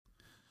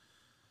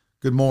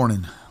Good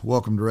morning.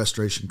 Welcome to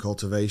Restoration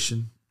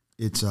Cultivation.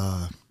 It's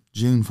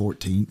June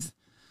 14th.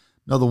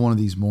 Another one of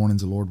these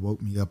mornings, the Lord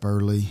woke me up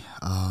early.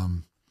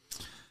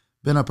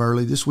 Been up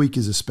early. This week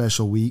is a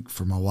special week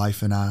for my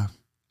wife and I.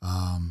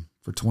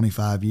 For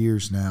 25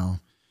 years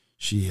now,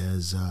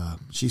 she's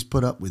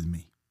put up with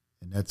me.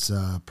 And that's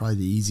probably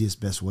the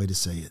easiest, best way to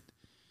say it.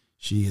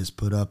 She has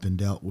put up and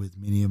dealt with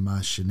many of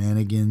my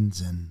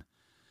shenanigans and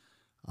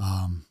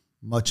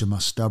much of my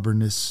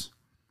stubbornness.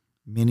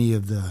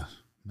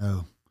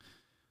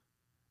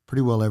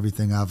 Pretty well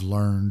everything I've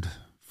learned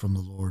from the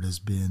Lord has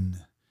been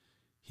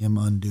Him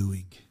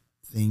undoing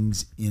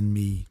things in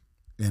me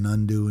and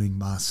undoing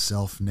my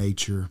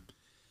self-nature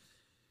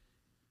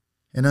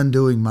and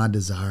undoing my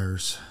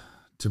desires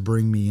to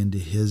bring me into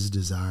His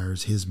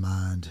desires, His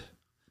mind,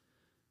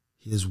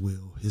 His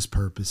will, His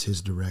purpose,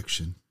 His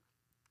direction.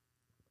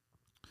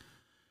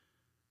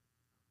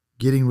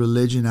 Getting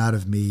religion out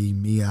of me,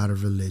 me out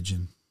of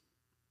religion.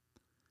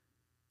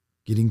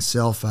 Getting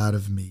self out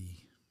of me.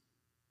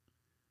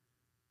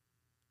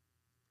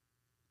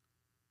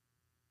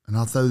 And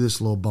I'll throw this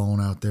little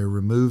bone out there,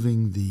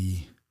 removing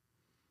the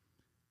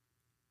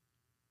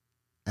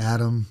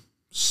Adam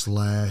 /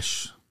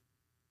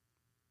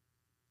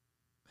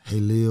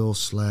 Halil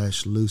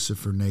 /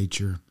 Lucifer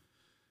nature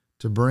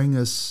to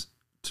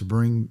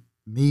bring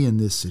me in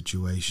this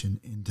situation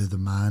into the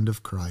mind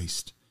of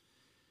Christ,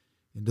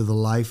 into the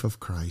life of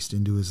Christ,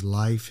 into His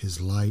life,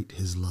 His light,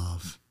 His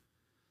love,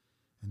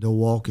 and to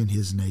walk in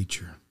His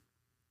nature.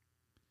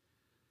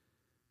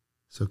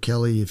 So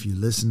Kelly, if you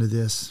listen to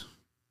this,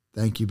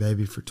 thank you,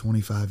 baby, for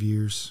 25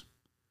 years.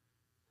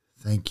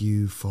 Thank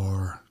you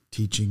for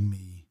teaching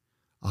me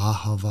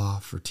ahava,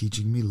 for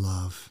teaching me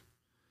love.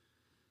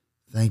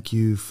 Thank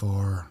you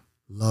for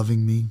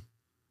loving me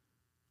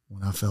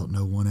when I felt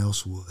no one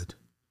else would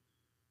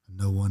and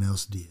no one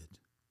else did.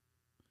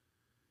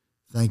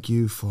 Thank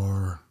you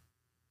for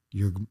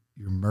your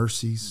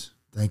mercies.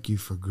 Thank you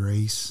for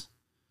grace.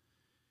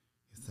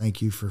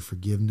 Thank you for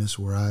forgiveness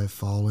where I have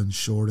fallen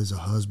short as a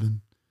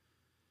husband,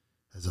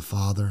 as a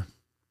father,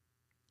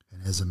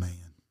 and as a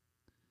man.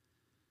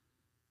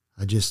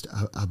 I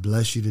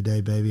bless you today,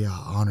 baby. I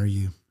honor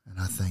you, and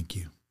I thank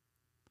you.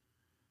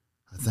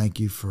 I thank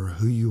you for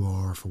who you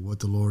are, for what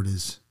the Lord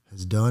has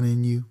done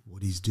in you,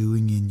 what He's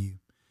doing in you,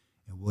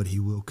 and what He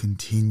will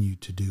continue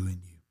to do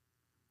in you.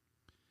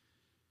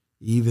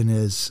 Even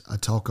as I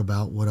talk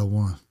about what I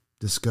want to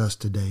discuss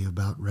today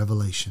about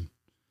revelation,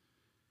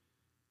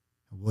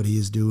 and what He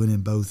is doing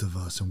in both of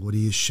us, and what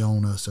He has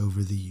shown us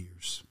over the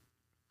years.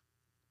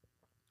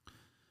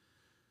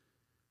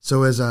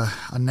 So as I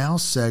now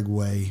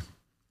segue,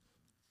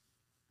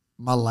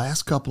 my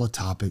last couple of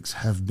topics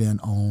have been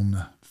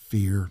on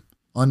fear,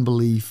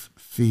 unbelief,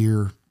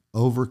 fear,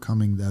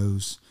 overcoming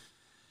those.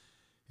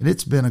 And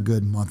it's been a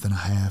good month and a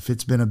half.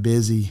 It's been a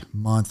busy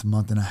month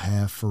and a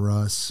half for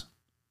us.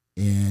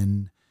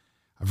 And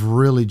I've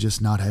really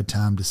just not had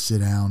time to sit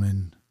down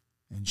and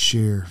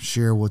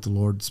share what the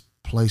Lord's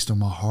placed on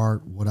my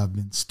heart, what I've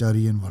been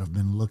studying, what I've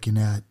been looking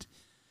at.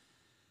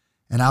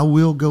 And I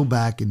will go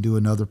back and do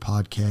another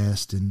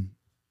podcast and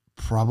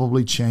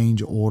probably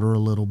change order a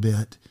little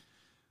bit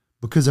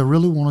because I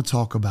really want to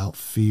talk about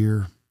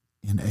fear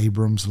in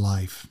Abram's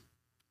life.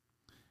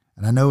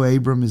 And I know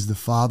Abram is the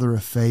father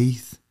of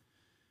faith,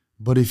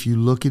 but if you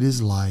look at his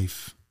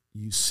life,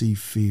 you see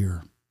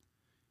fear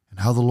and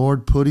how the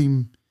Lord put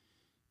him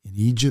in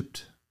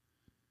Egypt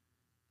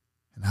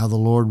and how the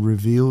Lord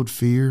revealed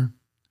fear,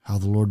 how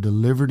the Lord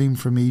delivered him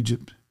from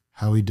Egypt,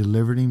 how He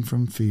delivered him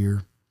from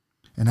fear,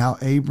 and how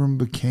Abram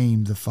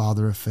became the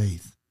father of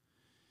faith.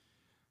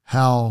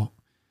 How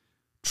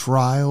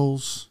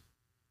trials,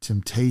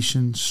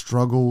 temptation,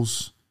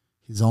 struggles,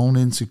 his own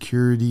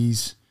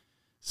insecurities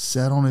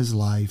set on his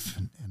life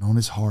and on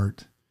his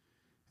heart.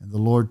 And the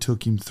Lord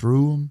took him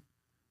through them,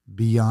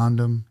 beyond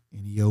them,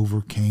 and He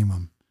overcame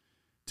them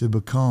to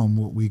become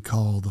what we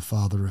call the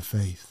father of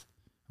faith,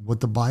 what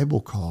the Bible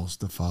calls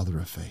the father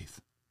of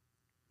faith.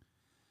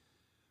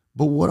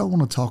 But what I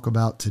want to talk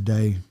about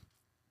today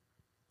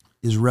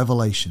is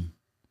revelation.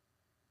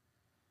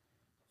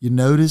 You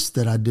notice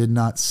that I did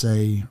not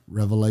say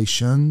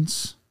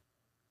revelations.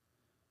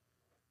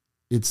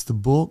 It's the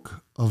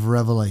book of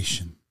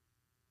Revelation.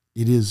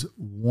 It is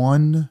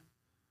one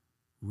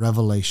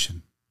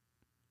revelation.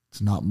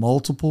 It's not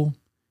multiple.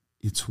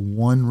 It's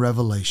one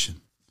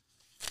revelation.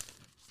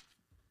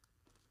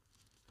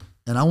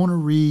 And I want to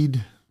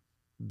read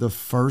the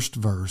first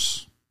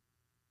verse,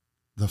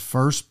 the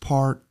first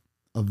part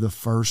of the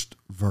first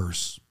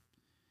verse.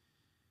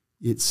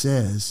 It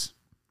says,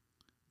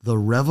 the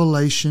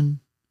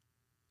revelation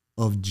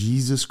of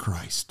Jesus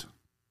Christ.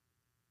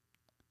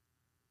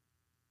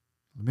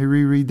 Let me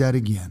reread that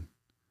again.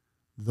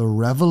 The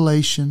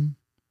revelation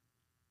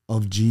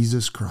of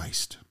Jesus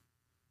Christ.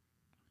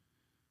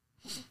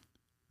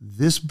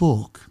 This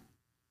book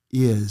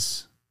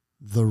is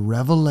the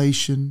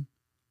revelation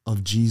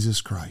of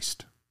Jesus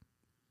Christ.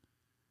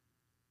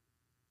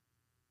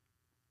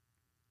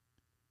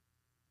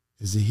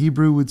 As the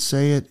Hebrew would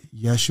say it,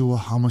 Yeshua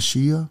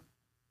HaMashiach,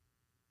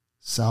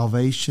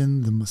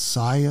 salvation, the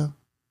Messiah,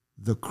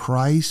 the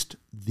Christ,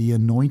 the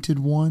Anointed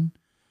One.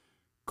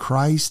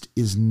 Christ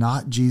is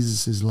not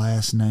Jesus'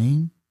 last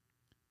name.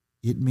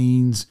 It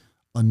means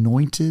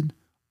anointed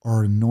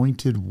or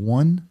anointed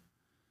one,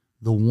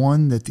 the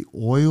one that the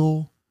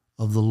oil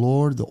of the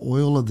Lord, the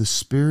oil of the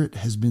Spirit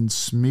has been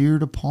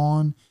smeared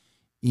upon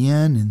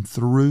in and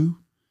through.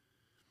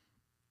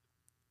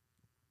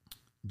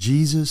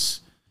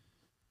 Jesus,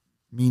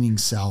 meaning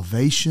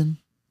salvation,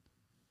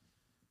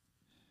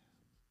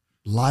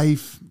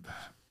 life,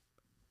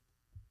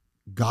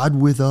 God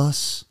with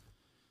us,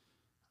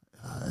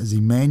 as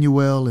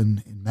Emmanuel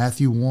in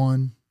Matthew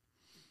 1.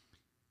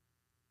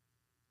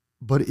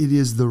 But it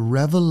is the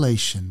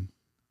revelation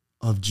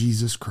of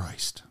Jesus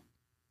Christ.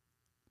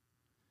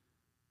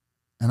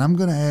 And I'm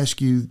going to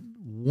ask you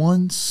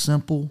one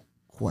simple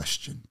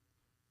question.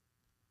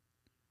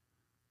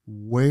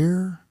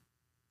 Where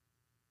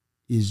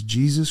is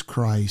Jesus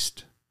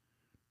Christ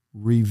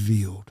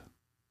revealed?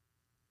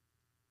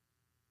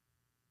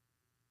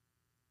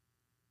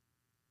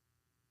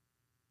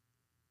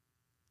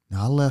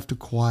 Now, I left a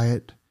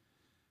quiet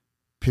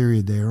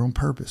period there on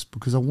purpose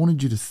because I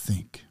wanted you to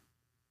think.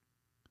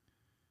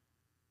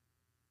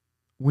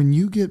 When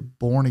you get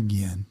born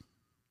again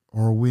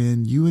or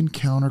when you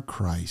encounter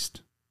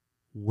Christ,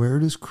 where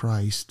does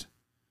Christ,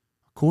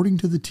 according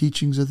to the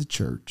teachings of the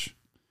church,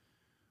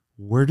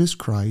 where does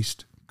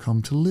Christ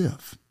come to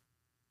live?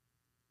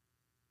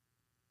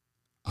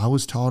 I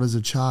was taught as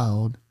a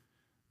child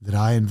that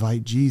I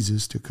invite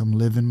Jesus to come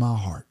live in my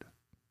heart.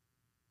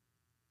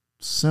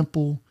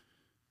 Simple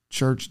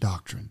church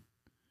doctrine.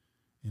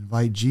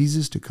 Invite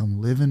Jesus to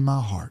come live in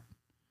my heart,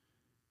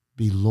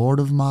 be Lord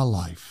of my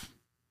life,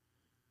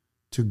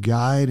 to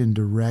guide and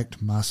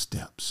direct my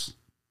steps.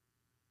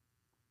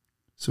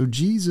 So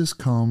Jesus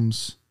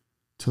comes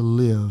to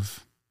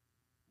live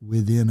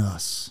within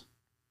us,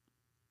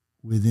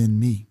 within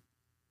me.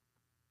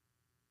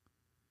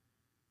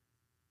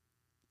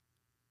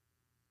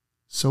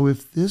 So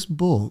if this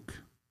book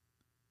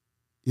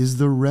is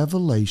the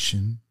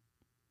revelation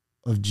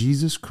of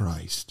Jesus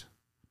Christ,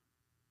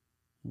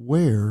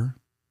 where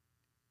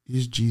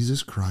is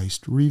Jesus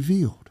Christ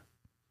revealed?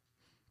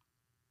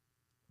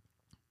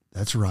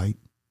 That's right.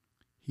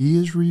 He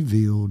is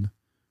revealed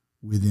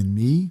within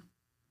me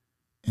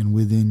and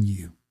within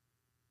you.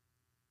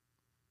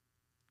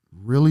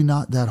 Really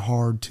not that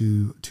hard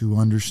to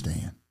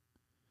understand.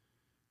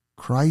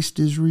 Christ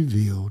is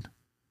revealed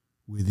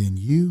within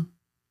you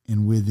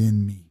and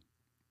within me.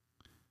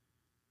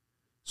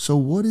 So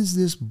what is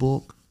this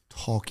book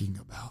talking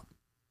about?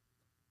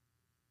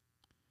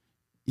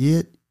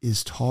 It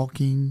is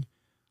talking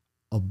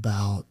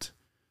about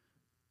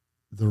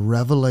the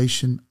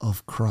revelation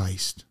of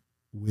Christ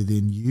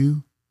within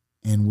you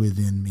and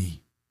within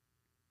me.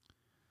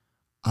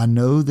 I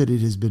know that it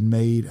has been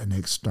made an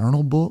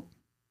external book.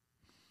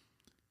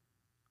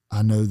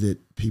 I know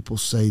that people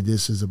say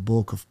this is a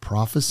book of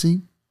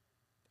prophecy,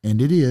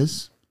 and it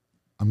is.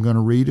 I'm going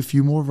to read a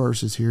few more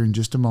verses here in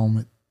just a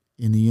moment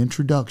in the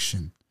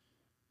introduction.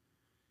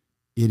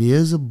 It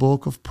is a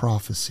book of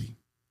prophecy.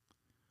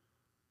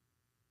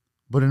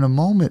 But in a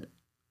moment,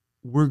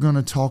 we're going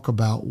to talk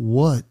about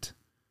what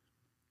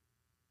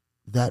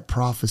that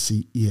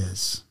prophecy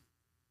is,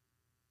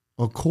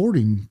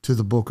 according to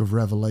the book of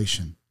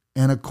Revelation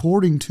and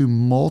according to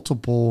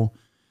multiple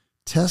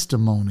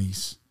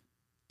testimonies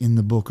in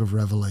the book of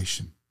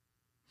Revelation.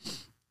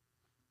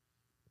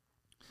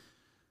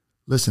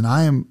 Listen,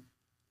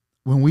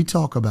 when we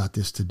talk about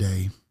this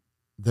today,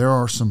 there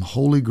are some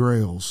holy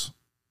grails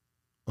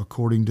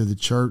according to the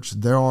church.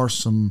 There are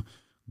some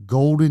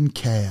golden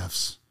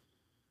calves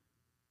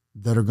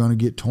that are going to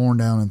get torn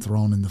down and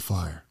thrown in the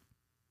fire.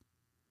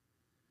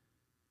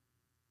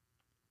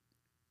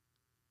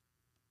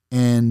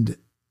 And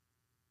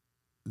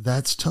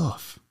that's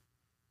tough.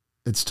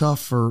 It's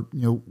tough for,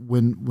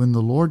 when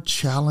the Lord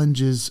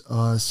challenges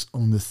us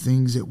on the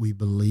things that we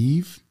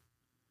believe,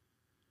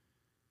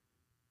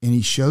 and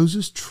he shows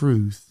us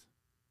truth,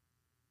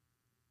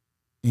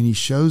 and he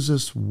shows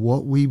us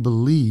what we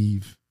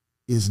believe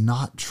is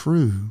not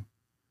true,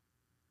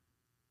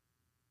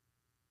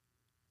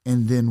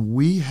 and then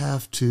we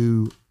have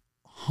to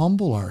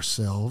humble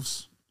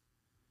ourselves,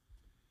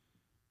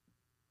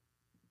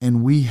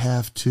 and we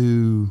have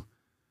to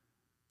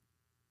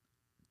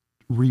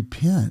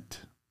repent,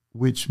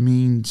 which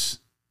means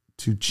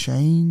to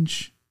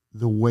change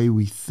the way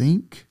we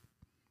think.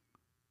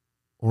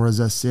 Or as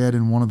I said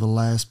in one of the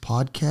last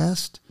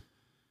podcasts,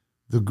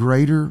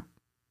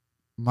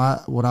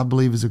 what I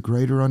believe is a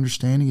greater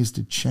understanding is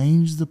to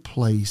change the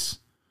place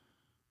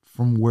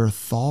from where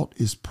thought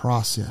is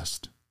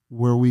processed,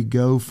 where we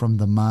go from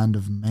the mind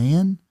of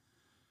man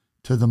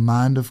to the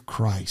mind of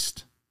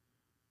Christ,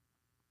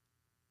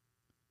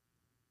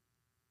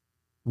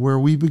 where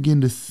we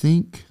begin to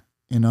think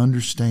and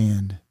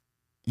understand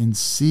and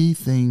see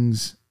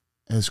things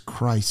as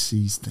Christ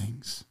sees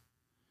things.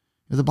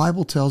 The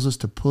Bible tells us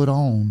to put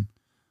on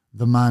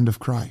the mind of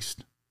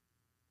Christ,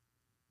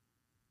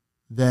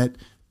 that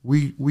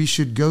we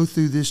should go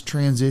through this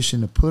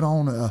transition to put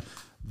on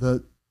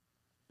the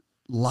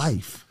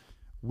life.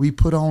 We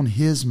put on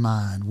his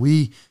mind.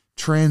 We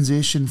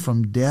transition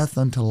from death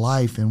unto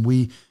life, and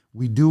we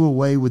do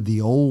away with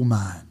the old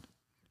mind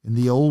and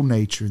the old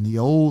nature and the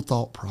old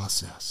thought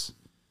process.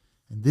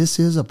 And this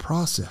is a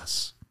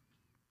process.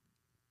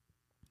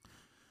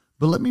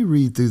 But let me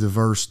read through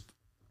the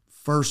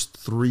first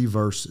 3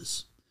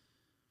 verses.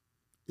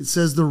 It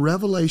says, the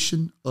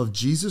revelation of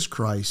Jesus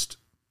Christ,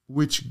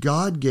 which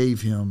God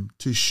gave him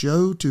to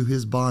show to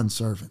his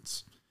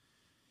bondservants.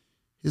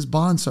 His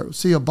bondservant.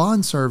 See, a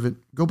bondservant,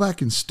 go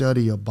back and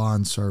study a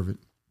bondservant.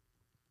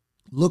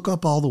 Look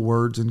up all the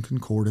words in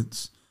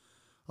concordance.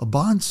 A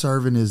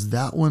bondservant is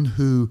that one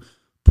who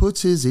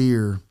puts his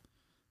ear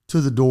to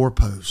the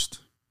doorpost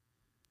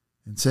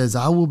and says,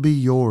 I will be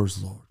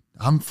yours, Lord.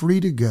 I'm free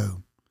to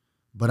go,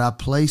 but I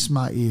place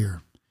my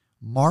ear.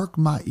 Mark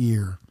my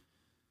ear.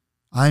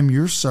 I am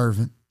your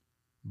servant,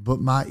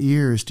 but my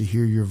ear is to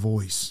hear your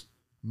voice.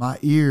 My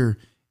ear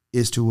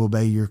is to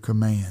obey your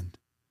command.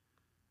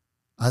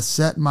 I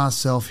set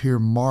myself here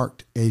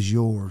marked as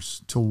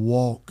yours, to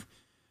walk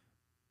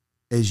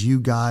as you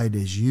guide,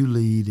 as you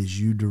lead, as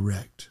you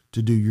direct,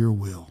 to do your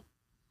will.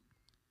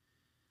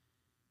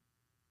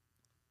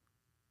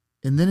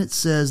 And then it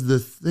says the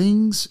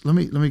things, let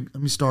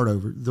me start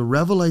over. The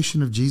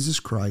revelation of Jesus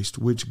Christ,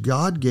 which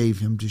God gave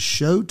him to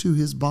show to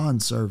his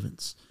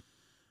bondservants,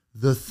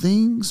 the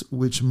things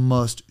which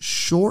must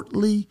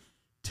shortly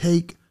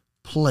take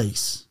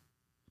place.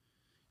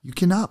 You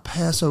cannot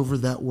pass over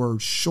that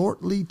word,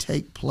 shortly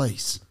take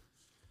place.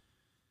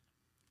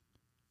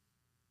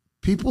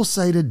 People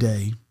say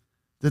today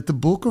that the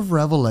book of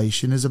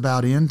Revelation is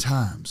about end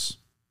times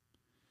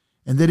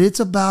and that it's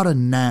about a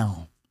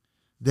now,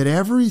 that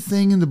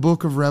everything in the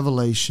book of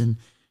Revelation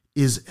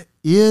has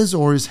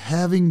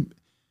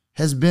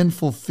been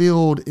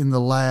fulfilled in the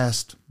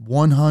last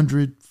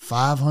 100,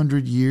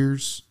 500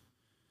 years.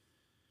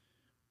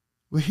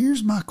 Well,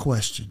 here's my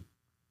question.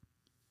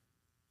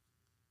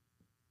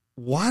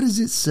 Why does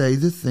it say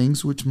the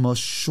things which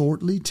must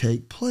shortly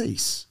take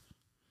place?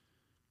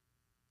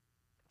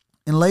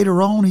 And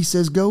later on, he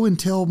says, go and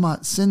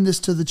send this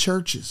to the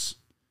churches.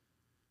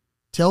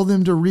 Tell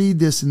them to read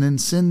this and then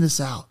send this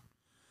out.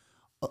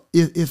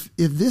 If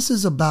this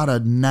is about a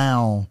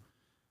now,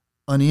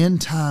 an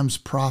end times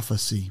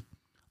prophecy,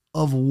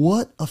 of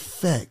what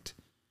effect,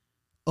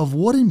 of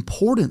what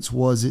importance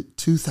was it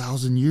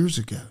 2,000 years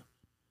ago?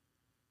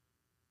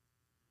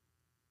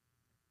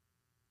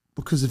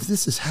 Because if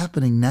this is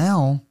happening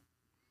now,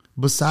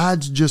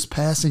 besides just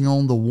passing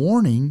on the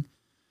warning,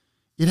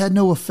 it had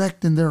no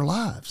effect in their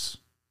lives.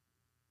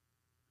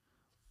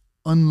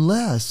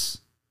 Unless,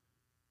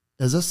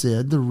 as I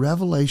said, the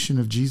revelation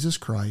of Jesus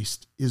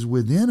Christ is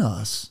within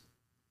us.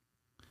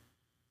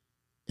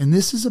 And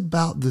this is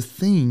about the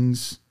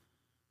things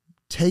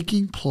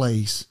taking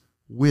place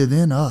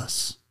within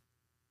us.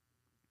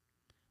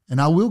 And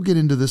I will get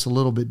into this a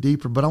little bit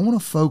deeper, but I want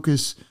to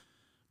focus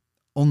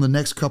on the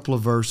next couple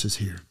of verses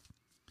here.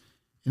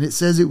 And it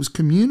says it was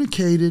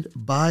communicated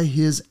by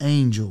his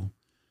angel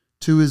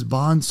to his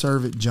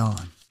bondservant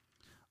John.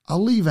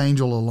 I'll leave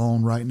angel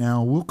alone right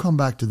now. We'll come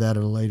back to that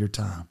at a later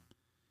time.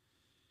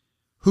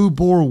 Who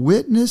bore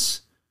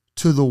witness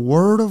to the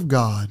word of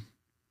God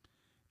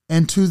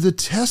and to the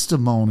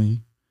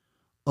testimony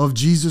of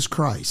Jesus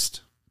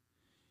Christ,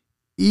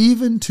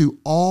 even to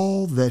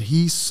all that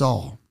he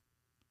saw.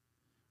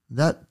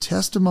 That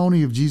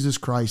testimony of Jesus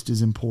Christ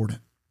is important.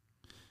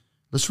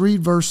 Let's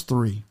read verse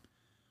 3.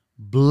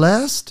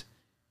 Blessed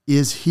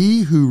is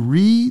he who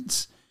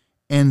reads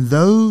and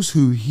those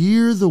who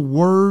hear the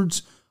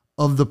words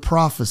of the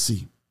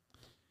prophecy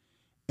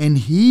and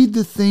heed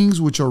the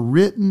things which are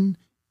written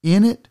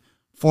in it,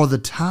 for the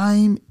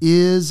time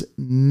is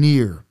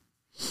near.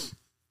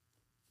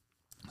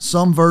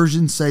 Some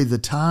versions say the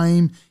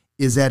time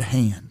is at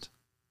hand.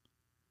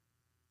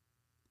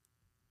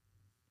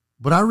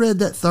 But I read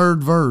that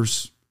third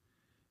verse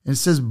and it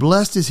says,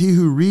 blessed is he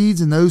who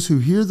reads and those who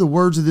hear the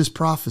words of this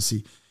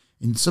prophecy.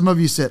 And some of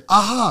you said,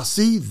 aha,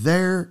 see,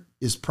 there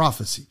is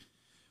prophecy.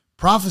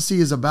 Prophecy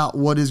is about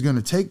what is going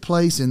to take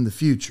place in the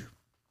future.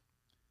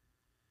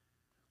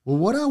 Well,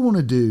 what I want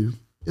to do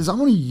is I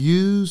want to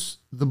use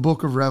the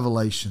book of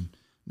Revelation.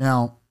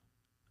 Now,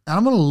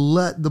 I'm going to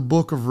let the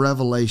book of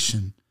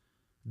Revelation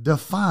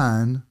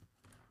define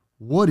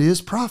what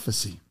is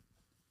prophecy.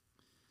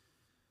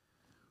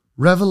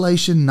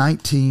 Revelation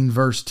 19,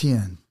 verse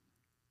 10.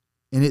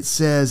 And it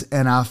says,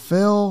 and I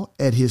fell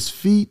at his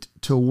feet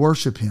to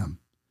worship him.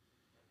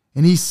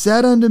 And he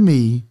said unto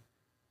me,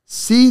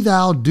 see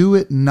thou do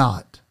it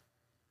not.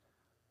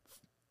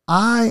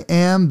 I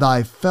am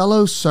thy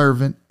fellow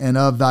servant and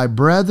of thy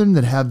brethren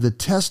that have the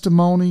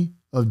testimony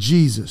of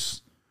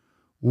Jesus.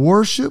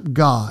 Worship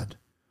God,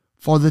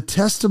 for the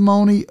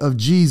testimony of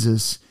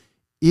Jesus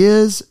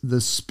is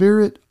the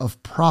spirit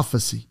of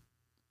prophecy.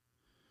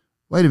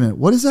 Wait a minute,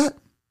 what is that?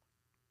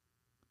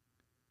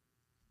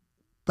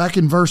 Back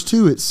in verse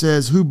 2, it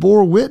says, who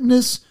bore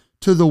witness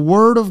to the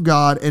word of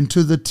God and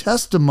to the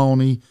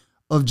testimony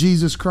of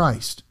Jesus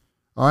Christ.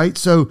 All right,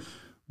 so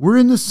We're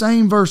in the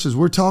same verses.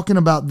 We're talking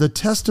about the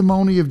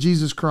testimony of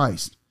Jesus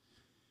Christ.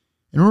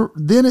 And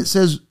then it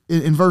says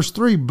in verse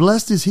 3,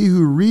 blessed is he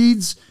who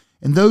reads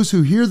and those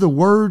who hear the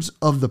words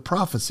of the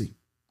prophecy.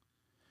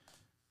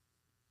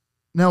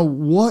 Now,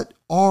 what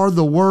are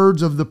the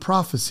words of the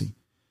prophecy?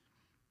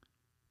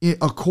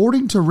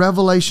 According to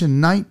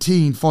Revelation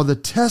 19, for the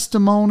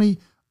testimony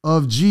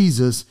of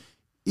Jesus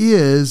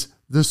is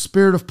the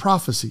spirit of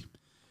prophecy.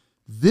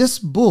 This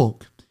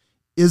book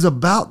is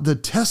about the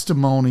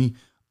testimony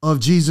of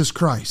Jesus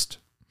Christ.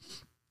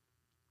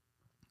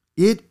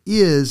 It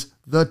is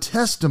the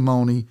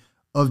testimony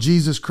of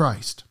Jesus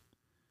Christ.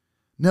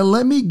 Now,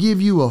 let me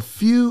give you a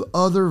few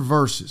other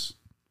verses.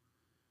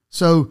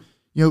 So,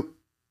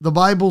 the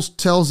Bible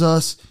tells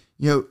us,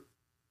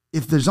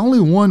 if there's only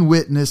one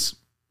witness,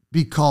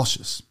 be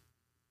cautious.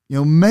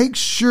 Make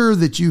sure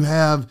that you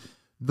have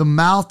the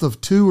mouth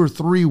of 2 or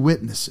 3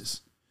 witnesses.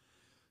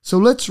 So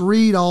let's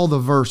read all the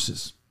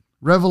verses.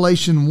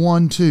 Revelation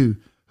 1:2,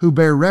 who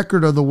bear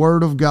record of the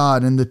word of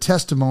God and the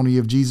testimony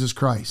of Jesus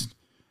Christ.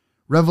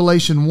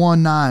 Revelation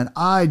 1:9,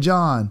 I,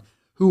 John,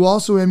 who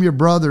also am your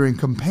brother and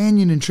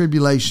companion in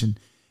tribulation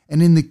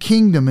and in the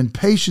kingdom and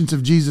patience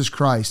of Jesus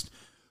Christ,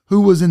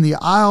 who was in the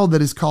isle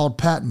that is called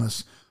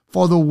Patmos,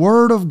 for the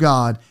word of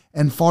God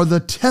and for the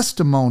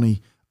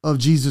testimony of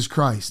Jesus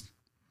Christ.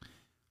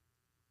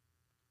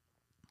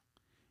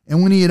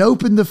 And when he had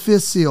opened the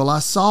 5th seal, I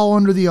saw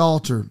under the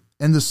altar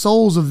and the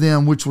souls of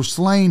them which were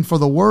slain for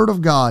the word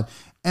of God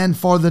and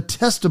for the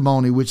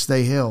testimony which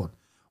they held.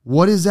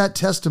 What is that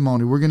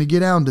testimony? We're going to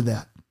get down to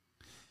that.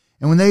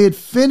 And when they had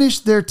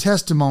finished their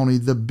testimony,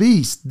 the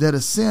beast that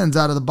ascends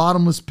out of the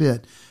bottomless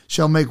pit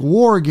shall make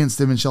war against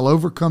them and shall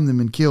overcome them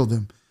and kill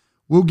them.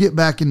 We'll get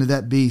back into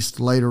that beast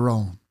later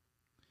on.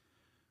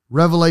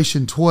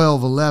 Revelation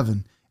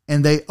 12:11,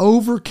 and they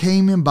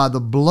overcame him by the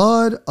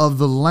blood of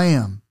the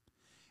Lamb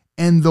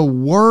and the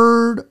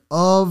word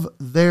of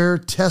their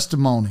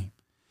testimony,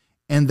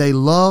 and they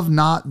loved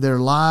not their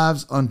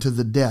lives unto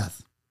the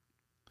death.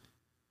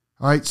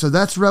 All right, so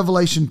that's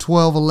Revelation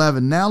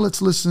 12:11. Now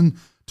let's listen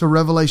to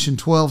Revelation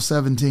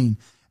 12:17.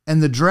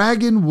 And the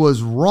dragon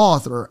was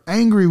wroth or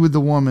angry with the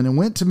woman and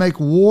went to make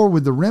war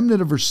with the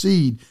remnant of her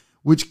seed,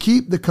 which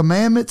keep the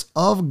commandments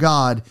of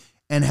God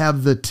and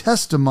have the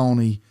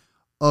testimony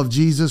of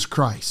Jesus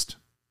Christ.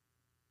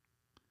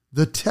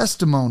 The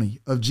testimony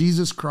of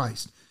Jesus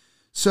Christ.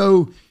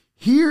 So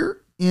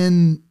here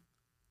in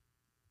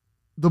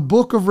the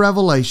book of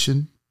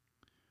Revelation,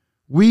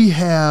 we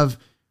have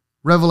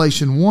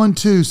Revelation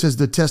 1:2 says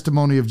the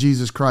testimony of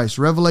Jesus Christ.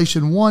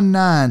 Revelation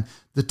 1:9,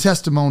 the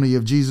testimony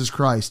of Jesus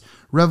Christ.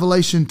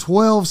 Revelation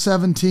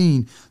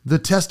 12:17, the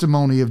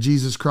testimony of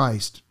Jesus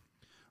Christ.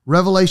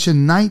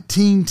 Revelation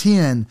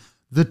 19:10,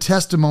 the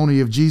testimony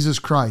of Jesus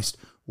Christ.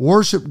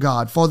 Worship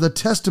God, for the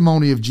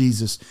testimony of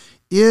Jesus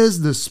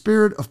is the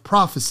spirit of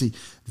prophecy.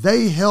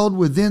 They held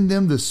within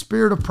them the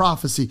spirit of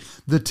prophecy,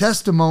 the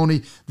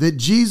testimony that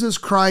Jesus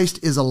Christ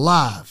is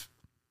alive,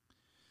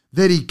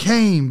 that he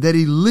came, that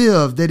he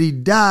lived, that he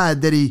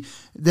died, that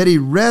he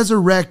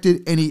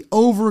resurrected, and he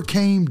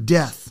overcame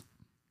death.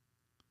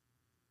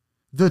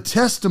 The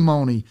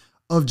testimony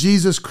of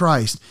Jesus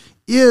Christ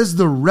is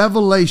the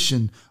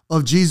revelation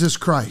of Jesus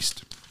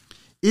Christ.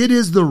 It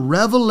is the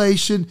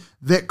revelation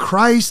that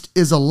Christ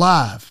is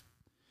alive,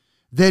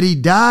 that he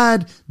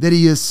died, that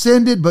he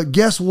ascended, but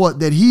guess what?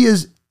 That he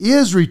is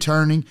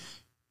returning,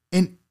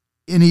 and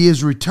he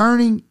is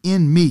returning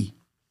in me.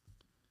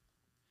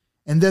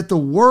 And that the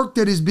work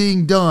that is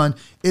being done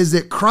is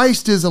that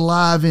Christ is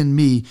alive in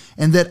me,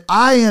 and that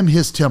I am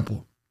his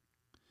temple,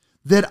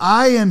 that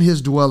I am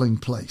his dwelling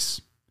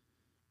place,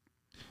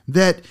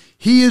 that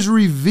he is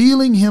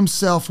revealing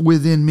himself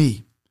within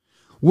me.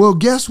 Well,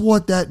 guess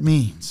what that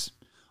means?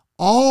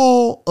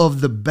 All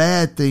of the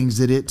bad things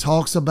that it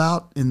talks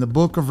about in the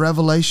book of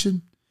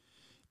Revelation,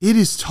 it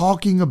is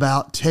talking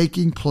about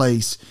taking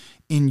place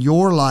in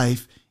your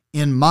life,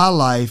 in my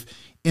life,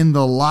 in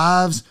the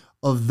lives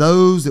of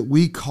those that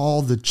we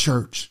call the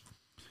church.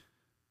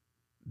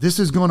 This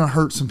is going to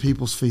hurt some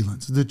people's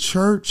feelings. The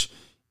church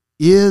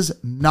is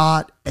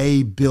not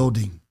a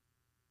building.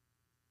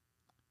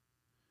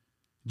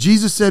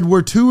 Jesus said,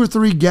 where 2 or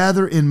 3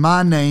 gather in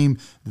my name,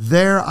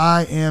 there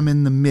I am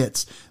in the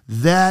midst.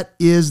 That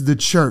is the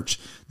church.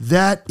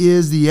 That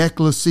is the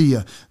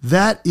ecclesia.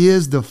 That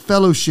is the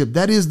fellowship.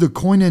 That is the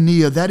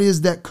koinonia. That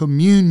is that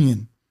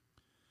communion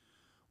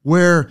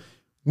where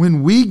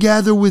when we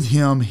gather with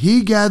him,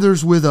 he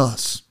gathers with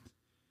us.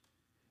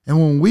 And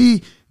when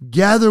we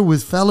gather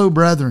with fellow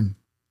brethren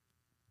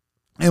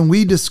and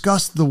we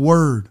discuss the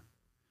word,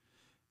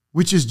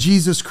 which is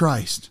Jesus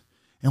Christ,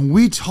 and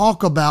we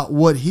talk about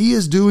what he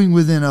is doing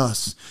within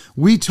us.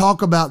 We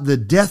talk about the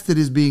death that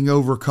is being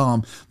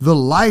overcome, the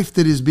life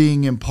that is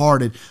being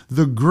imparted,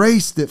 the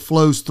grace that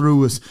flows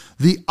through us,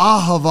 the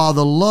ahava,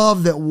 the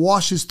love that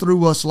washes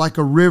through us like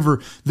a river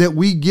that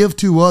we give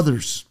to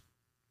others.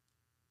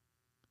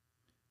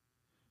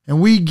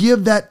 And we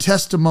give that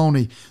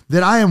testimony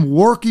that I am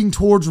working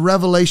towards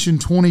Revelation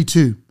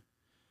 22,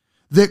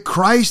 that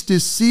Christ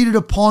is seated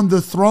upon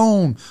the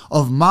throne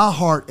of my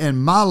heart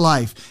and my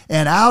life,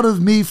 and out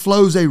of me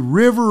flows a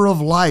river of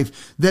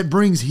life that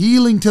brings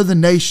healing to the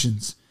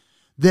nations,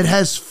 that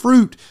has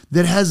fruit,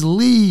 that has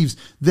leaves,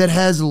 that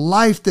has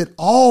life that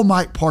all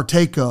might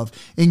partake of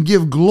and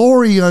give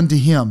glory unto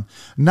Him,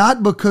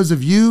 not because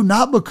of you,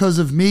 not because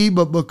of me,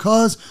 but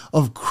because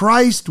of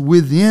Christ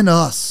within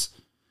us.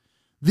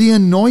 The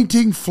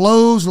anointing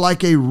flows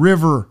like a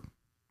river.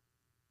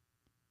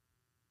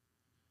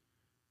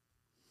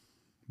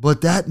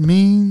 But that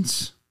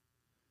means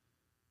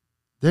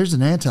there's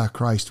an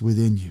antichrist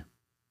within you.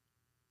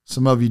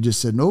 Some of you just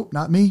said, nope,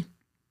 not me.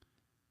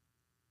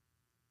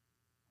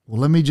 Well,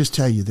 let me just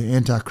tell you, the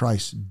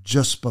antichrist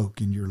just spoke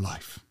in your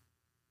life.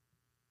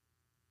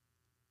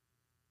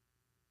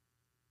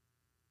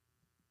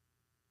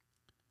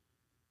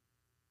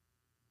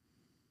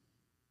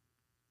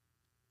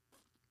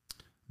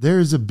 There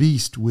is a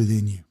beast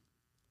within you.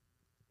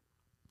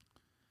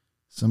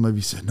 Some of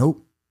you said,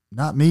 nope,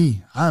 not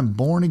me. I am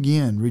born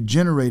again,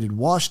 regenerated,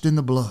 washed in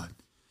the blood.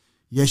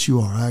 Yes, you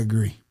are. I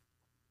agree.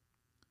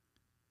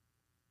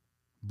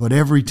 But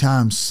every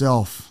time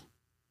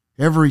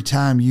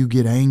you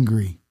get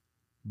angry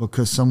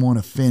because someone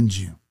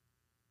offends you,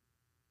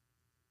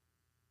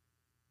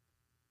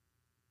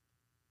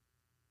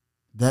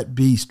 that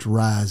beast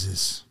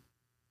rises.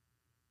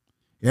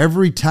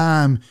 Every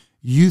time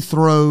you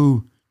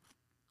throw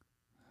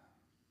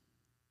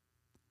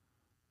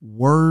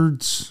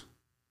words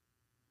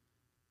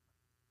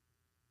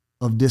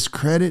of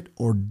discredit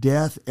or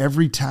death,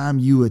 every time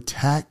you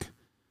attack,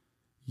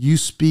 you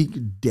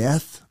speak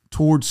death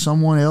towards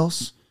someone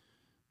else,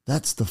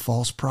 that's the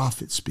false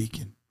prophet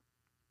speaking.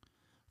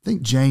 I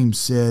think James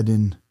said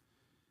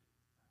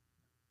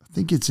I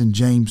think it's in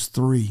James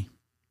 3,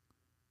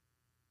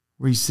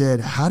 where he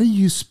said, how do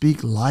you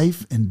speak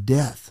life and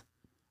death?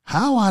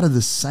 How out of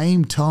the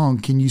same tongue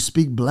can you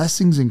speak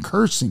blessings and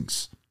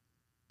cursings?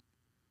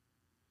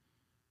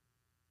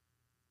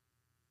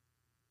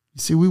 You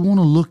see, we want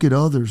to look at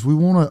others. We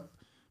want to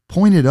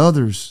point at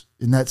others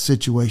in that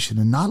situation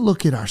and not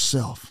look at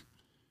ourselves.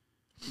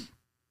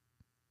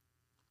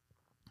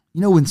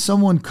 You know, when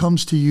someone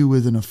comes to you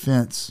with an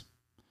offense,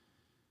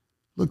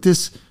 look,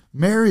 this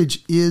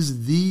marriage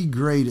is the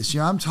greatest. You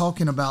know, I'm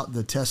talking about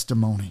the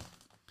testimony.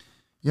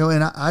 You know,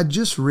 and I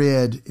just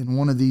read in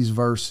one of these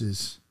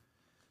verses,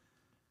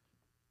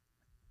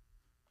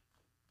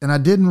 and I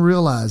didn't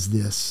realize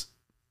this,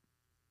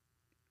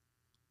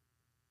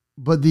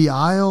 but the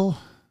isle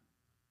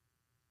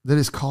that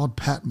is called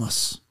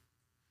Patmos.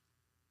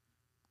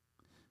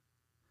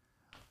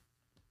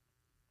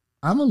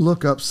 I'm going to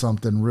look up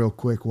something real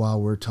quick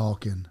while we're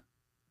talking.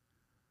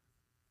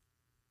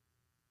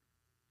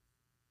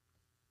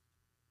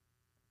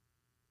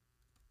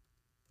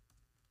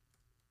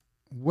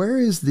 Where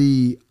is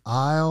the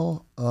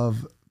Isle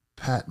of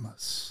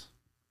Patmos?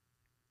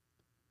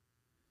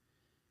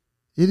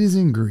 It is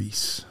in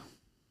Greece.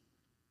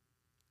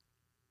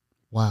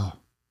 Wow.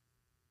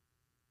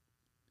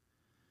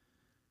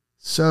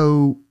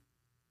 So,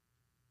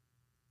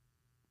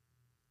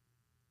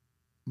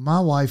 my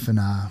wife and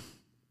I,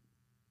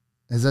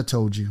 as I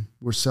told you,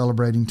 we're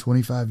celebrating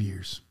 25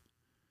 years.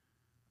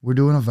 We're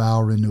doing a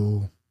vow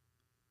renewal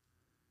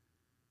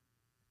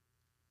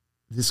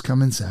this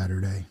coming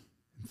Saturday,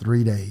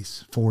 3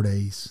 days, 4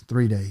 days,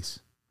 3 days.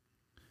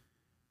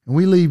 And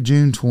we leave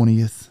June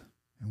 20th,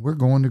 and we're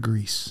going to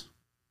Greece.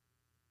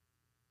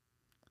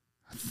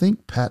 I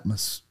think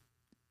Patmos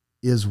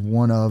is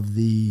one of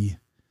the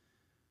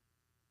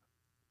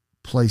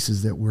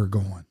places that we're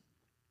going.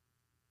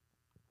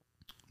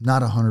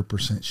 Not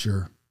 100%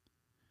 sure.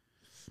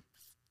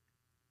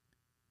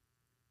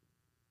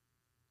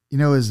 You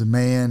know, as a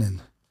man,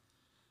 and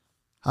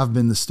I've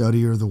been the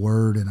studier of the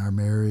word in our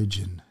marriage,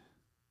 and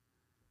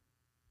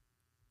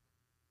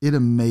it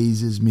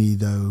amazes me,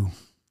 though,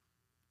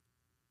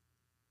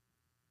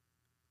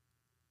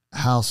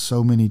 how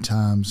so many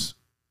times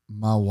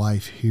my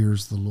wife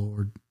hears the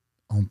Lord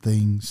on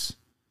things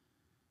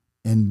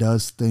and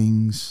does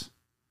things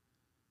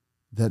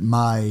that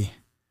my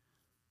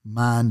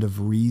mind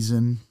of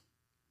reason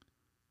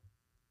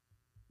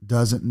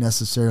doesn't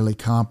necessarily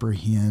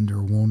comprehend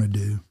or want to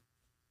do.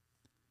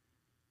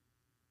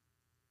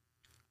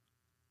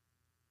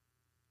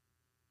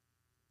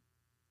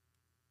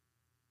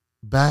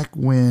 Back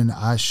when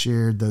I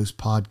shared those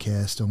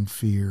podcasts on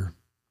fear,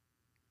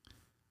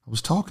 I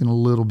was talking a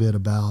little bit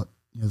about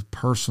the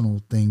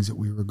personal things that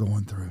we were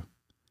going through.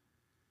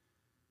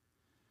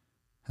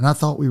 And I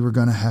thought we were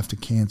going to have to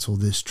cancel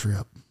this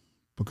trip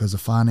because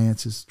of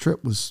finances. The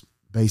trip was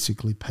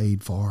basically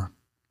paid for.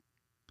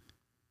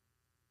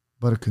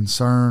 But a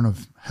concern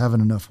of having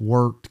enough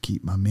work to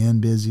keep my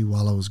men busy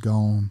while I was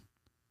gone.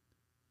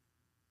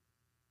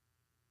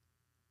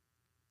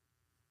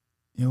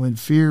 You know, and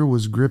fear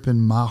was gripping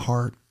my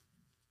heart,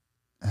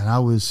 and I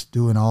was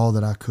doing all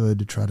that I could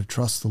to try to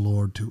trust the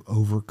Lord to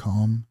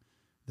overcome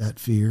that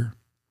fear.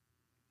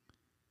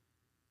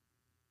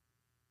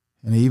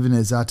 And even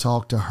as I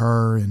talked to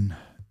her in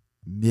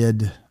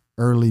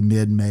early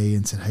mid-May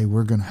and said, hey,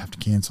 we're going to have to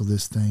cancel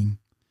this thing.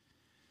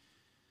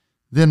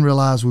 Then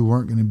realized we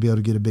weren't going to be able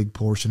to get a big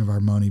portion of our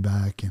money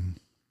back. And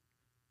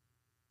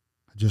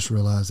I just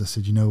realized, I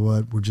said, you know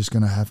what? We're just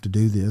going to have to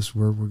do this.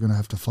 We're going to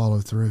have to follow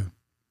through.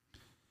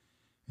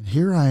 And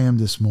here I am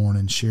this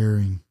morning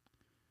sharing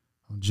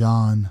on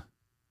John.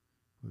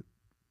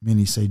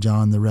 Many say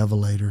John the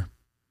Revelator.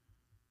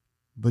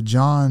 But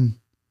John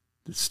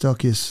that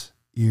stuck his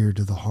ear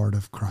to the heart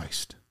of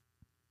Christ,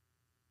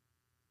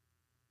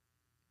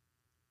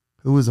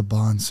 who was a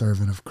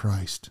bondservant of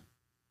Christ,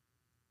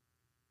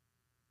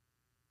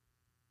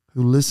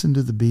 who listened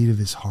to the beat of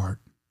his heart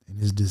and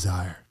his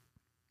desire.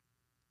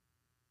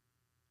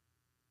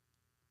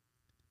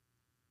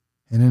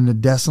 And in a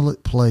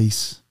desolate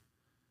place,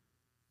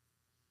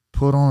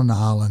 put on an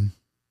island,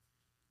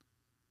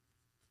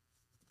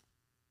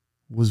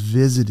 was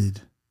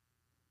visited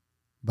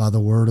by the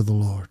word of the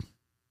Lord.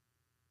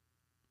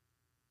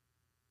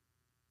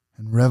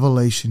 And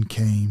revelation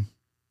came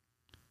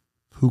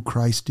of who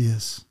Christ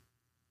is,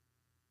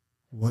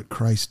 what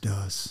Christ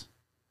does.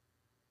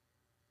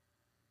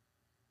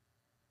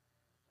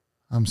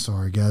 I'm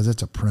sorry, guys,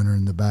 that's a printer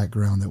in the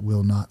background that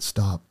will not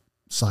stop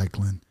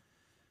cycling.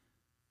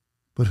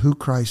 But who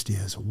Christ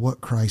is, what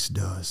Christ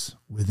does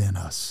within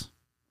us.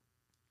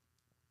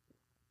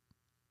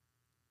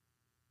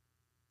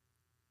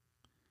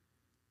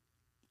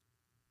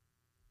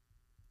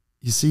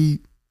 You see,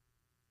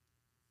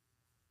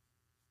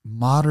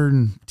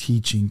 modern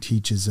teaching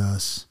teaches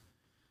us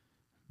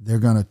they're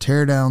going to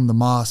tear down the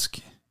mosque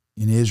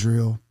in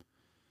Israel.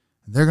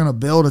 They're going to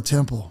build a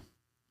temple.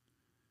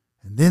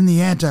 And then the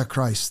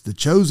Antichrist, the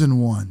chosen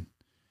one,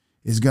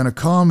 is going to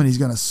come and he's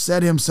going to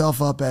set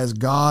himself up as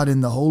God in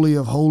the Holy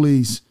of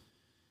Holies.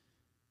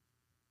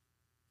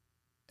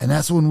 And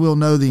that's when we'll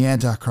know the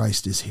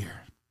Antichrist is here.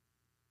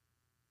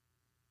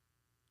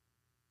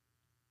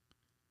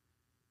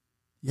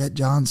 Yet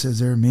John says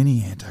there are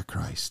many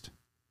Antichrists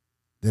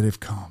that have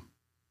come.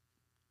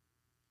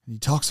 And he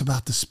talks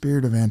about the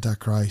spirit of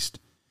Antichrist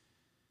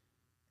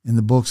in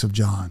the books of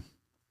John.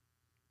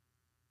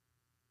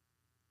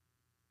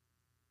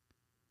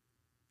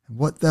 And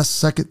what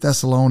that's 2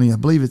 Thessalonians, I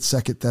believe it's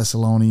 2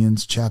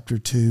 Thessalonians chapter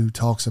 2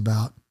 talks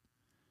about.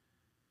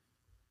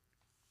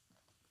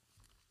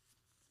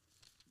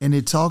 And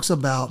it talks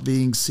about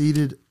being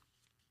seated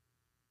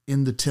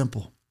in the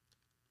temple.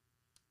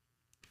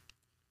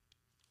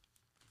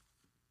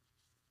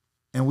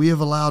 And we have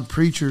allowed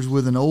preachers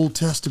with an Old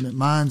Testament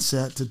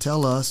mindset to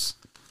tell us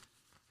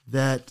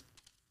that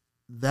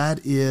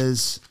that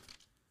is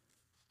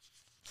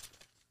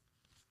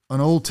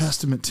an Old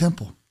Testament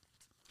temple.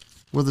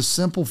 Well, the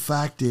simple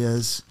fact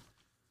is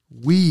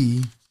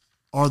we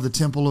are the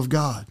temple of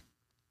God.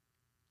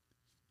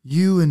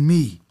 You and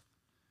me.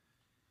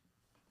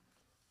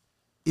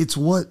 It's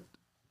what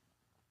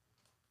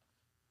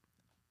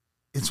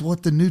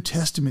the New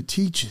Testament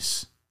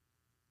teaches.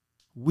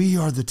 We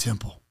are the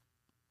temple.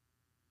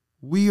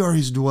 We are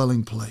his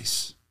dwelling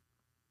place.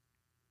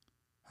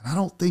 And I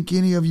don't think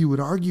any of you would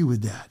argue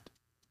with that.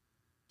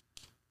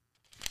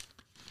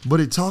 But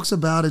it talks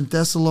about in 2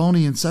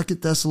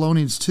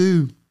 Thessalonians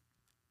 2,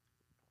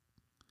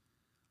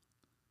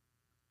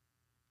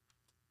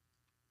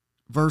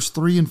 verse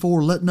 3 and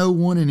 4, let no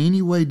one in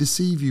any way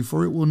deceive you,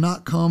 for it will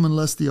not come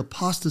unless the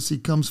apostasy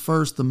comes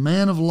first. The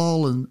man of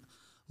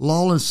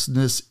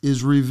lawlessness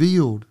is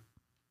revealed.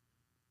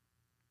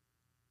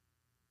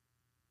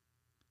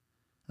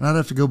 And I'd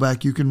have to go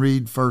back. You can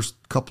read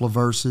first couple of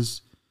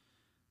verses.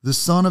 The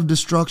son of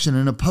destruction,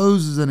 and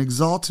opposes and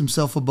exalts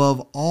himself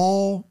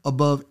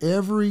above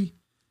every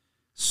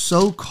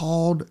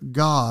so-called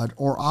God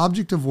or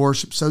object of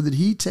worship, so that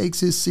he takes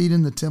his seat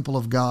in the temple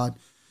of God,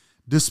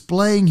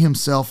 displaying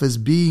himself as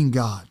being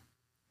God.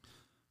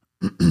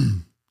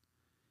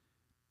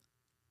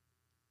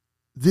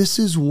 This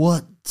is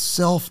what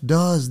self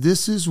does.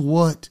 This is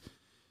what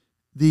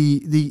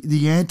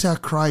the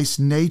Antichrist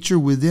nature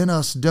within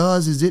us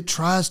does, is it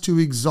tries to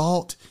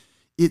exalt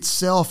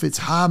itself, its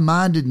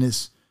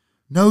high-mindedness.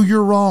 No,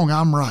 you're wrong,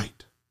 I'm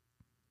right.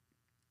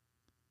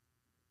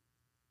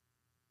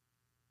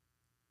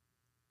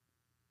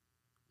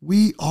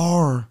 We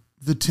are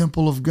the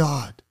temple of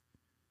God,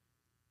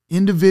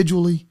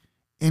 individually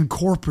and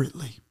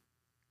corporately.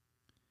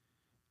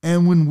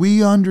 And when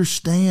we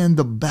understand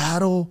the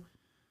battle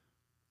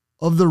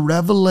of the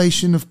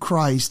revelation of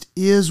Christ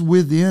is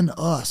within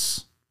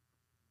us,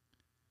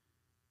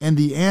 and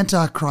the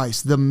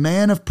Antichrist, the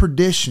man of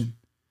perdition,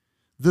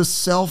 the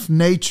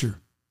self-nature,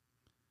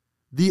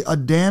 the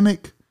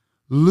Adamic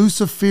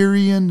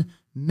Luciferian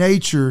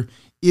nature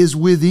is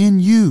within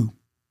you,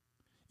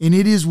 and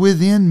it is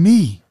within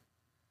me.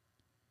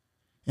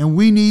 And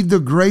we need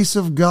the grace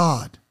of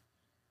God,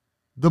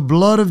 the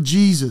blood of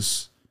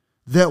Jesus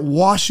that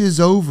washes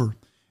over,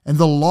 and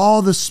the law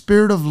of the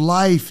Spirit of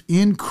life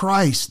in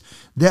Christ,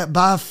 that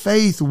by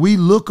faith we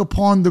look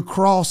upon the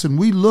cross and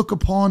we look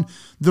upon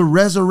the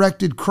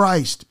resurrected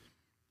Christ.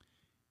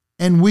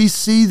 And we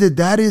see that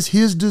that is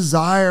his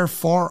desire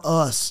for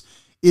us,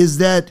 is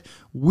that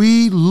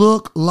we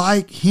look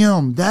like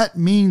him. That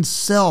means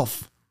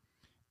self,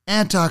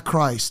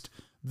 Antichrist,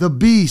 the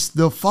beast,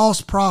 the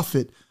false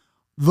prophet,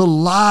 the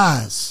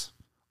lies.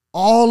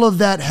 All of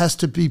that has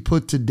to be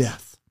put to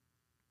death.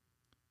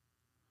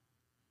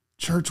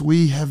 Church,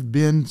 we have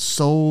been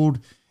sold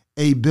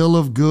a bill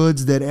of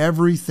goods that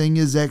everything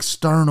is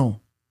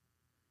external.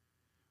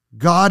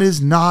 God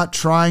is not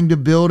trying to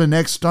build an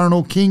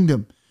external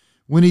kingdom.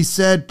 When he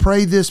said,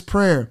 pray this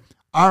prayer,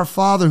 Our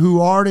Father who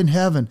art in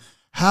heaven,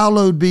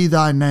 hallowed be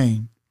thy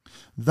name.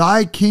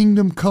 Thy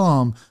kingdom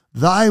come,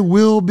 thy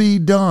will be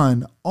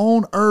done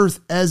on earth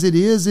as it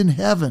is in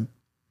heaven.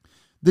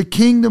 The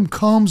kingdom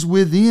comes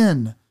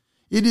within.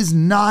 It is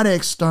not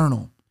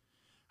external.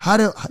 How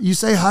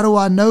do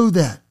I know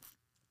that?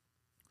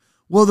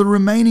 Well, the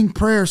remaining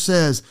prayer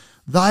says,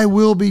 thy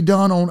will be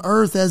done on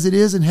earth as it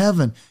is in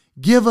heaven.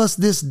 Give us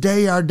this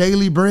day our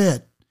daily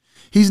bread.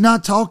 He's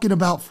not talking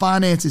about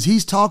finances.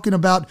 He's talking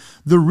about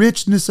the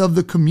richness of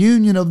the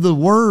communion of the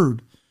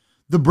word,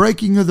 the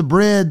breaking of the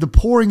bread, the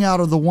pouring out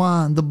of the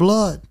wine, the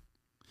blood.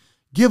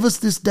 Give us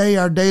this day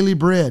our daily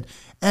bread,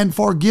 and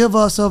forgive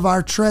us of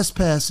our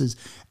trespasses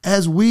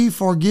as we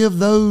forgive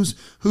those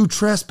who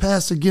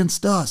trespass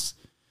against us.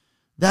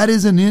 That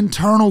is an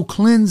internal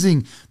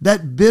cleansing,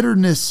 that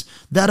bitterness,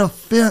 that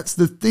offense,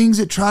 the things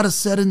that try to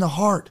set in the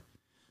heart.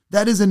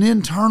 That is an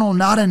internal,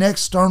 not an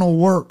external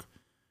work.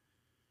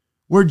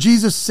 Where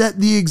Jesus set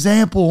the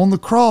example on the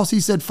cross,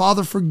 he said,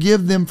 Father,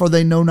 forgive them, for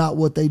they know not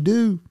what they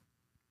do.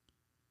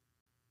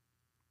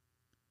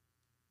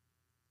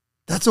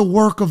 That's a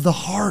work of the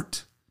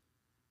heart.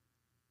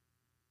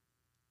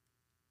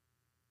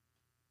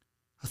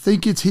 I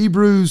think it's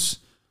Hebrews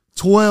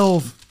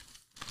 12.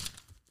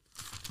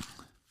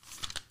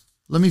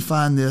 Let me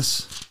find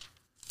this.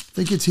 I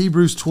think it's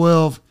Hebrews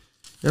 12.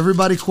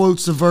 Everybody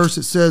quotes the verse.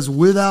 It says,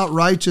 without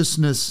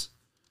righteousness,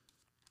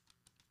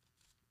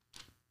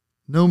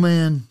 no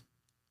man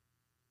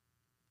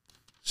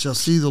shall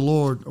see the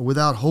Lord, or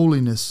without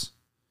holiness.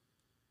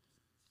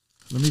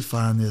 Let me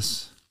find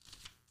this.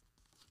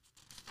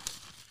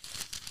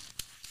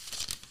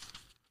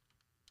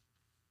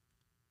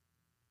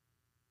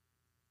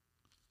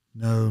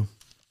 No.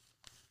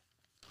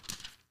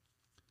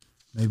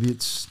 Maybe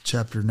it's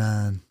chapter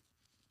 9.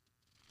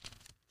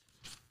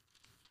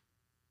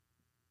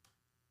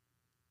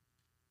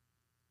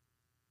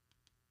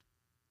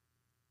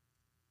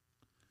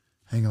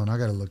 Hang on, I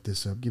got to look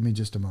this up. Give me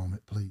just a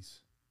moment, please.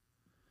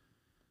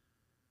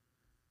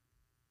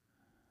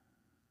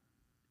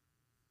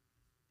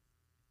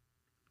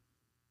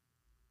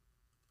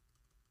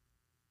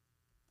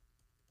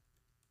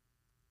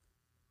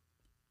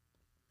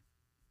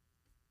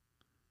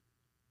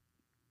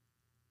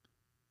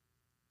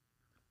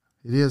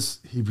 It is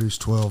Hebrews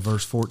 12,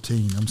 verse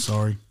 14. I'm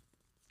sorry.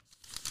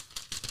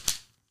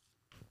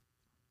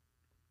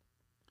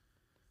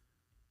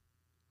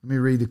 Let me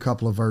read a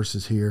couple of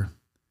verses here.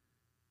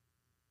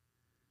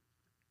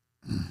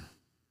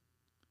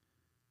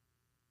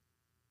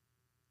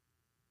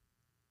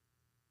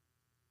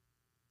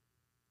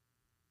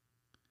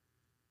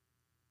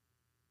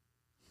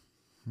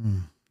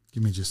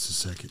 Give me just a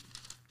second.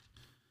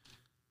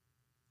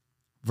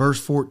 Verse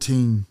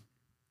 14.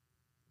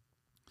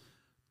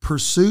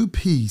 Pursue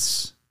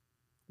peace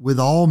with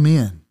all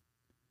men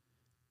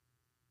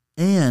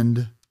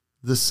and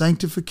the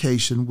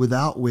sanctification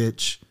without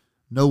which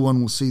no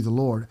one will see the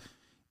Lord.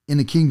 In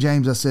the King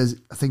James,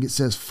 I think it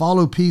says,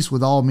 follow peace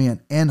with all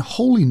men and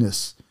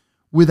holiness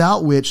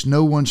without which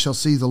no one shall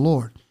see the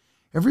Lord.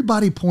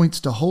 Everybody points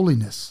to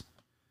holiness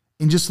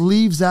and just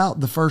leaves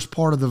out the first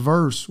part of the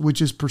verse,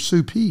 which is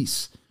pursue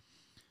peace.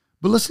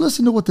 But let's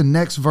listen to what the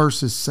next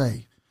verses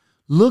say.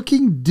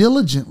 Looking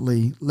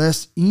diligently,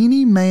 lest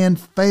any man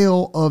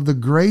fail of the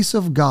grace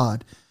of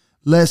God,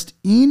 lest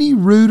any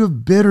root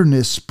of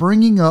bitterness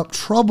springing up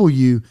trouble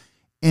you,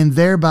 and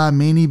thereby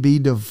many be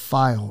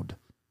defiled.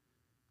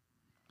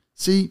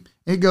 See,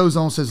 it goes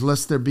on, says,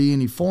 lest there be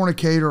any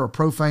fornicator or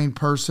profane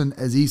person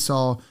as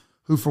Esau,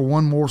 who for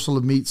one morsel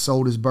of meat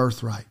sold his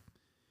birthright.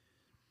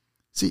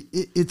 See,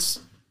 it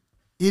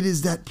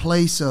is that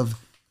place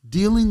of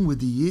dealing with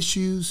the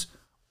issues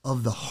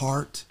of the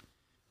heart,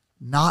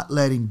 not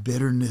letting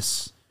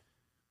bitterness.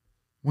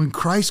 When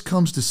Christ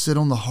comes to sit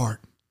on the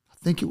heart, I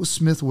think it was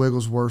Smith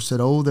Wigglesworth said,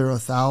 oh, there are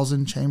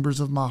 1,000 chambers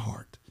of my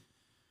heart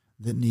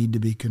that need to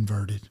be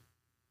converted.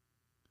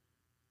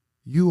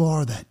 You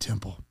are that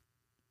temple.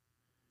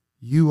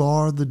 You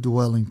are the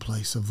dwelling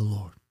place of the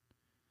Lord.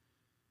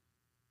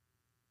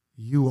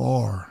 You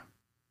are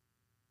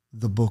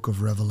the book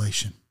of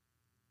Revelation.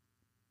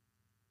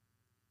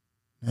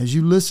 As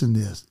you listen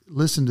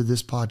to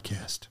this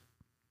podcast,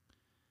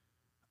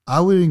 I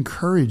would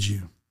encourage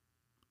you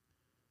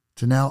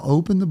to now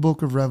open the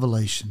book of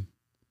Revelation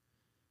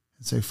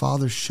and say,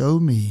 Father, show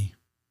me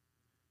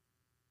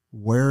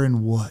where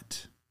and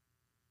what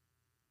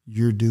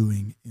you're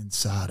doing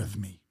inside of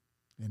me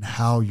and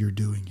how you're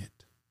doing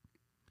it.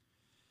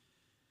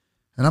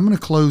 And I'm going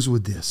to close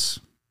with this.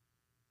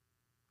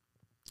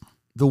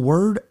 The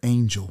word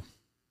angel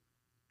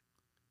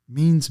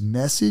means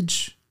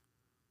message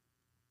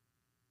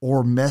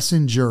or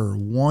messenger,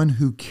 one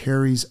who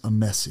carries a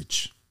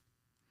message.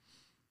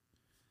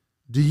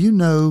 Do you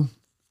know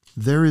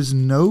there is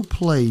no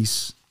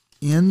place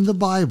in the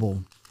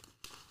Bible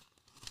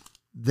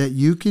that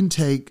you can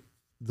take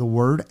the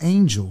word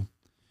angel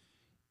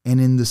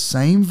and in the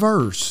same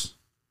verse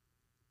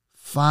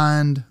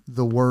find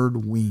the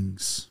word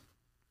wings?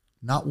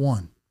 Not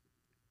one.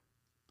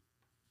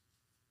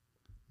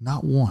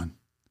 Not one.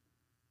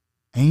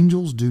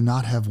 Angels do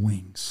not have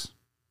wings.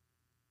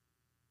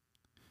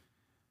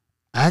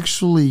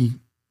 Actually,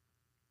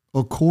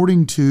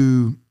 according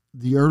to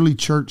the early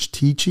church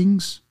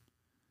teachings,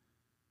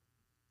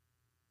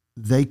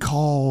 they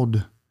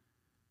called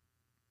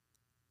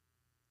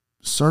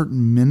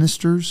certain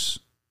ministers,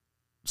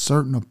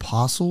 certain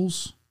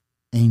apostles,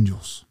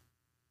 angels.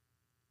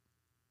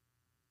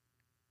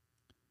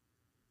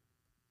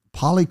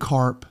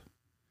 Polycarp,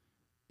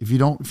 if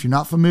you're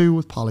not familiar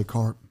with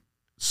Polycarp,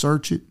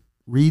 search it,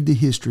 read the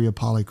history of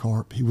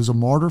Polycarp. He was a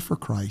martyr for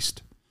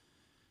Christ,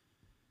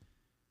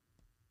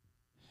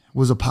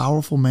 was a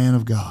powerful man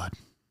of God.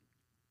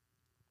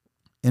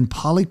 And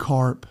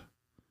Polycarp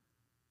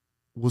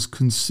was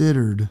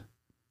considered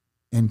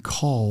and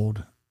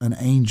called an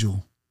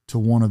angel to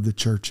one of the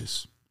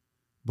churches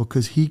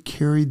because he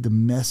carried the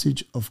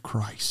message of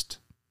Christ.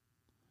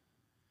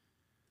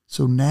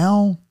 So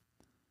now,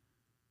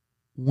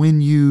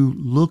 when you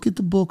look at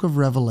the book of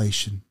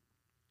Revelation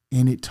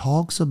and it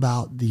talks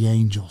about the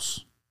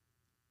angels,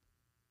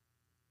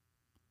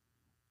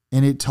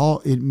 and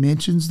it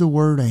mentions the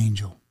word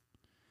angel,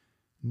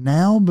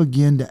 now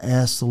begin to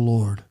ask the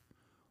Lord,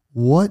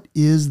 what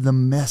is the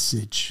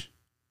message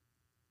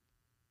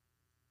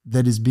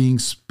that is being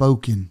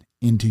spoken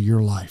into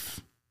your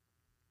life?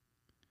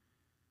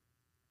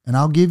 And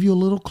I'll give you a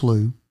little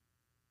clue.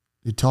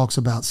 It talks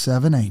about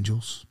 7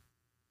 angels,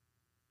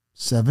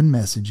 7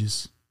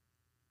 messages.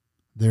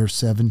 There are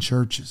 7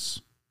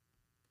 churches.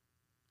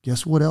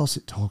 Guess what else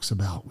it talks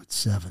about with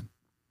 7?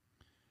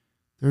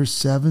 There are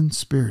 7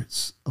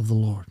 spirits of the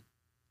Lord.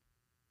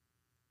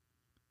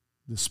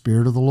 The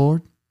Spirit of the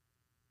Lord,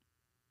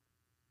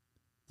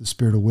 the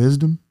Spirit of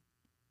wisdom,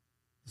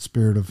 the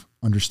Spirit of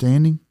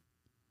understanding,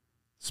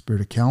 the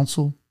Spirit of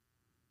counsel,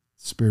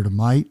 the Spirit of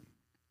might,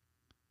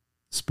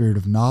 the Spirit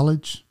of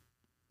knowledge,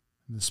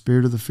 and the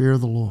Spirit of the fear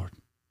of the Lord.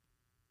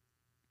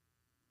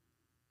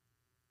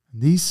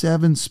 And these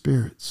 7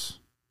 spirits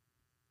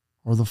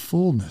are the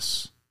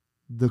fullness,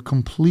 the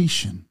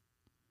completion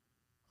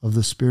of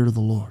the Spirit of the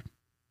Lord.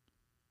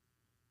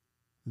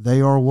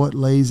 They are what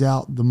lays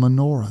out the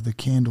menorah, the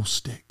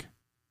candlestick.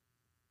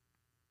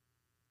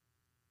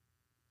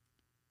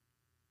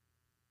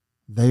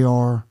 They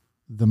are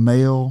the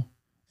male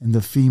and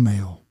the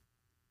female,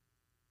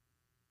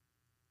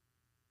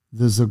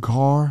 the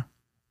Zakar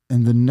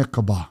and the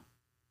Nekabah,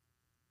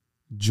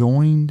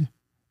 joined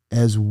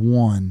as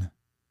one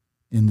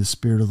in the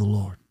Spirit of the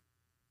Lord.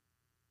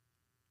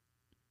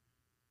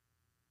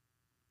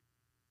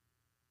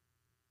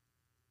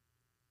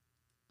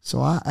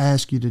 So I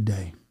ask you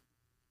today,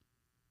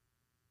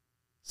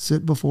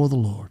 sit before the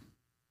Lord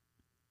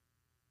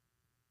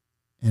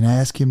and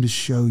ask Him to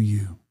show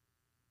you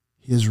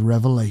His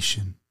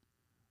revelation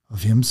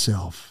of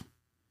Himself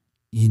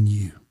in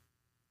you,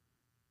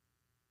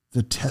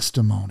 the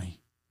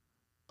testimony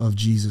of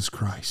Jesus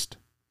Christ,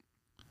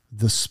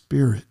 the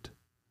spirit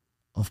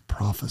of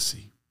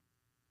prophecy,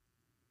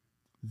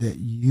 that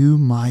you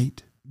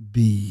might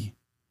be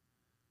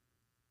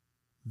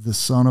the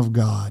Son of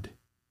God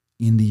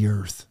in the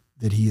earth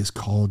that He has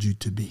called you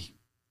to be.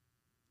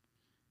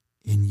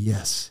 And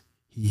yes,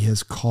 He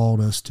has called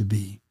us to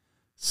be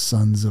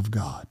sons of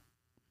God,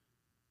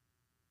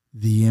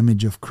 the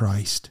image of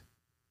Christ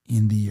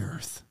in the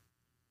earth,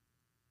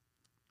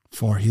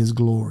 for His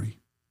glory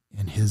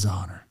and His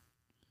honor.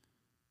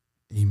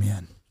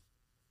 Amen.